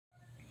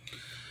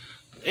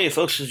Hey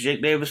folks, this is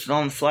Jake Davis and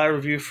on the fly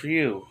review for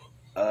you.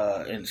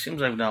 And it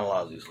seems I've done a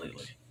lot of these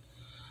lately.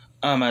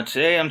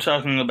 Today I'm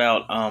talking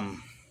about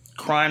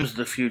Crimes of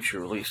the Future,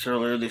 released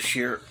earlier this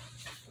year.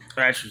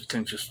 I actually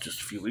think just a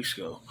few weeks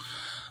ago.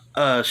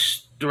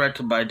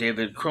 Directed by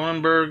David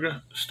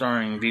Cronenberg,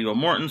 starring Viggo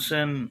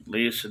Mortensen,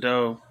 Lea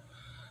Seydoux,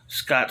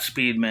 Scott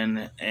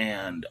Speedman,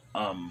 and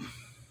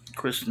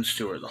Kristen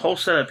Stewart. The whole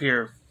setup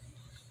here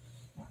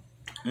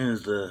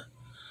is the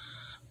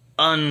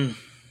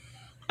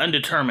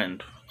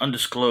undetermined,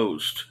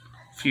 undisclosed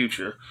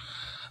future.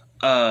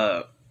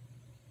 There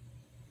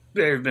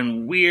have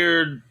been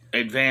weird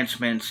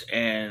advancements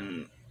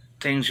and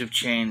things have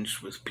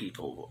changed with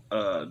people.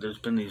 There's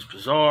been these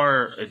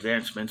bizarre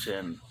advancements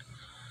in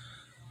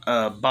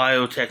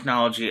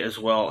biotechnology as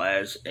well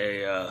as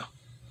a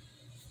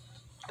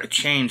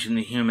change in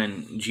the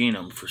human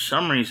genome. For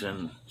some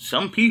reason,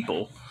 some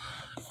people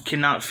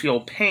cannot feel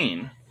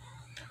pain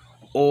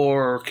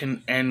or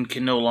can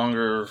no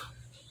longer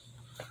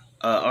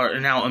are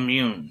now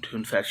immune to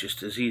infectious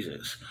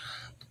diseases,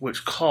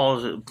 which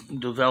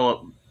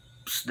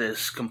develops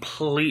this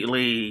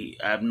completely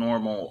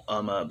abnormal,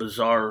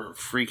 bizarre,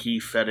 freaky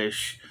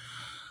fetish.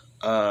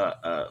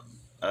 That's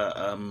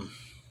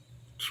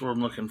what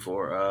I'm looking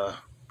for.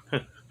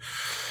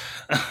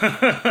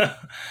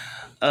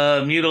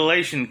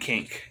 Mutilation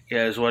kink,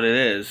 yeah, is what it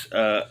is.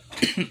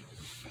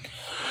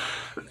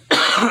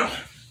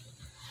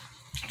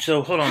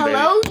 So hold on,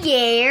 Hello, baby.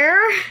 yeah.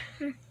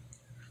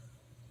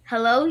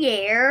 Hello,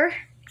 yeah.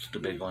 It's the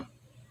big one.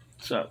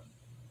 What's up?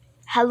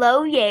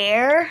 Hello,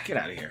 yeah. Get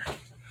out of here.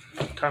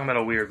 I'm talking about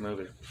a weird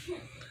movie.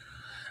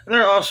 And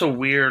there are also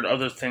weird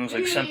other things,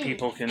 like some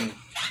people can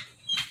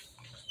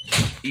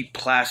eat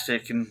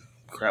plastic and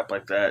crap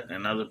like that,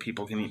 and other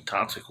people can eat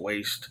toxic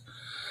waste.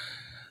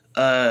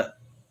 There's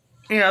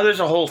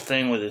a whole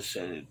thing with this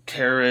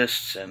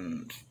terrorists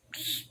and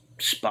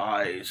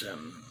spies,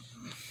 and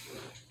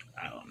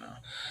I don't know.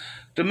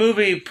 The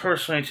movie,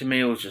 personally, to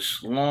me, was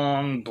just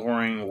long,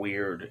 boring,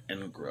 weird,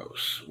 and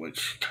gross,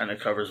 which kind of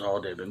covers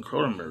all David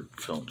Cronenberg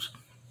films.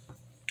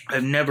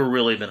 I've never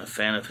really been a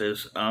fan of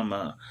his.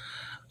 I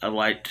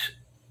liked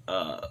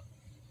The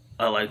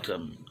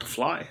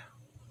Fly,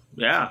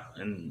 yeah,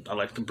 and I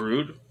liked The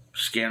Brood.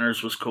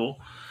 Scanners was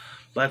cool,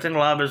 but I think a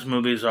lot of his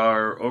movies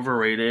are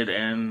overrated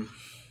and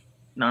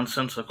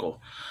nonsensical.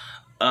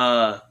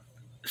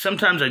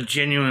 Sometimes I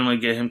genuinely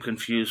get him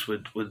confused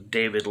with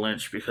David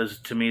Lynch, because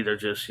to me they're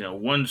just,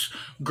 one's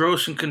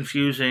gross and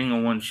confusing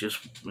and one's just,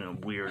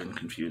 weird and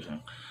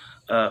confusing.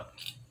 I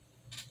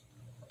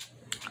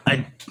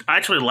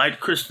actually liked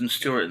Kristen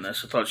Stewart in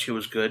this. I thought she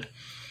was good.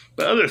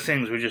 But other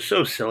things were just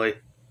so silly.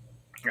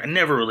 I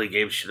never really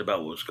gave a shit about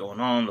what was going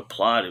on. The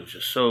plot, it was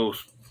just so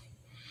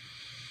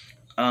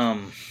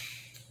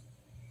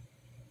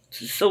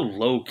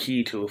low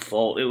key to a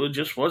fault.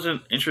 Just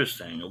wasn't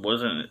interesting. It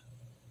wasn't.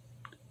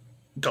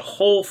 The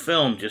whole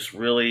film just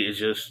really is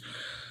just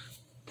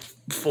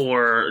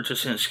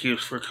an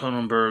excuse for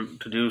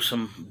Cronenberg to do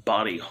some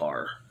body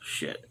horror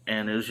shit,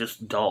 and it was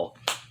just dull.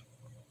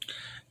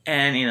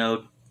 And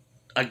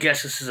I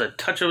guess this is a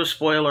touch of a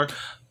spoiler,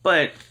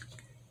 but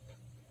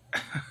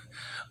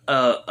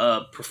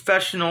a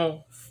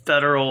professional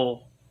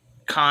federal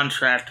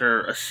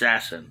contractor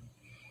assassin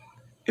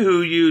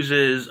who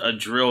uses a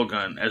drill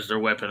gun as their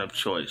weapon of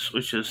choice,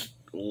 which is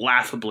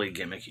laughably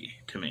gimmicky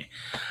to me.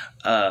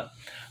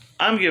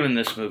 I'm giving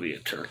this movie a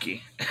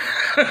turkey.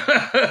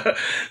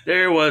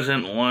 There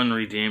wasn't one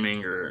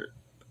redeeming or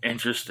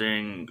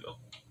interesting,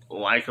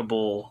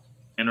 likable,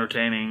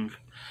 entertaining,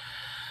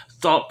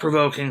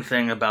 thought-provoking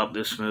thing about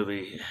this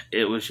movie.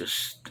 It was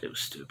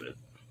stupid.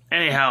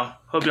 Anyhow,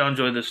 hope y'all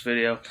enjoyed this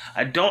video.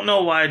 I don't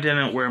know why I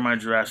didn't wear my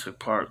Jurassic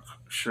Park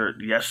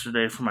shirt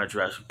yesterday for my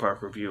Jurassic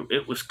Park review.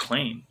 It was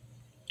clean.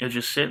 It was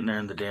just sitting there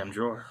in the damn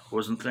drawer.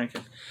 Wasn't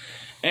thinking.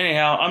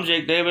 Anyhow, I'm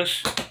Jake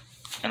Davis,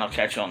 and I'll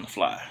catch you on the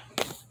fly.